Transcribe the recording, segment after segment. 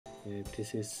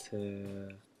This is a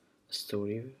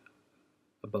story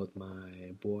about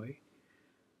my boy.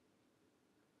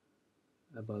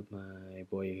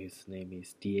 His name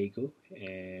is Diego,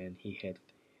 and he had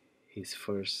his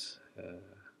first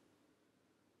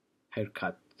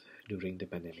haircut during the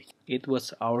pandemic. It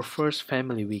was our first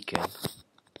family weekend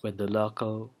when the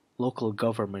local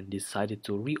government decided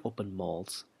to reopen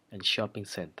malls and shopping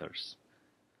centers.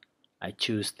 I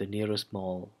chose the nearest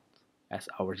mall as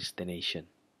our destination.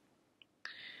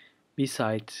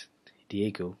 Besides,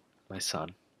 Diego, my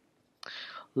son,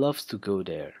 loves to go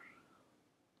there.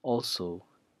 Also,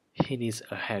 he needs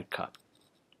a haircut.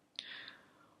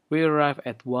 We arrived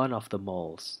at one of the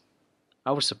malls.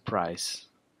 I was surprised.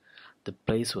 The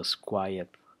place was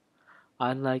quiet,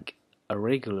 unlike a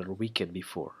regular weekend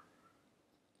before.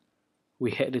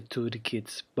 We headed to the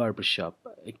kids' barbershop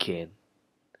again.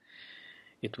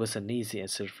 It was an easy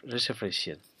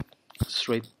reservation,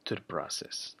 straight to the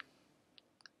process.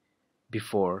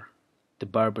 Before, the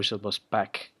barbershop was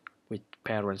packed with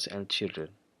parents and children.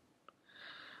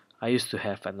 I used to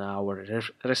have an hour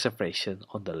reservation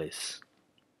on the list.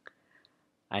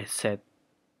 I sat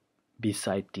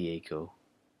beside Diego,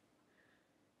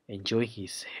 enjoying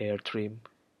his hair trim.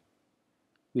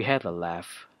 We had a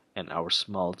laugh and our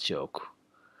small joke.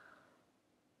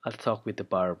 I talked with the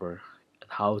barber and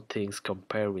how things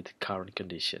compare with the current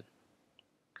condition.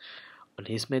 On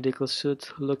his medical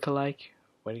suit look-alike,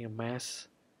 wearing a mask,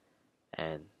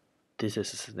 and this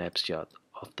is a snapshot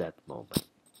of that moment.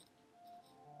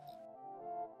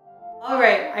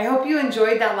 Alright, I hope you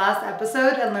enjoyed that last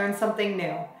episode and learned something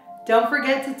new. Don't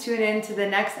forget to tune in to the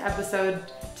next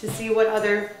episode to see what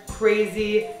other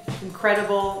crazy,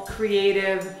 incredible,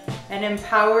 creative, and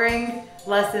empowering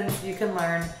lessons you can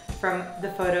learn from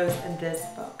the photos in this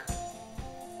book.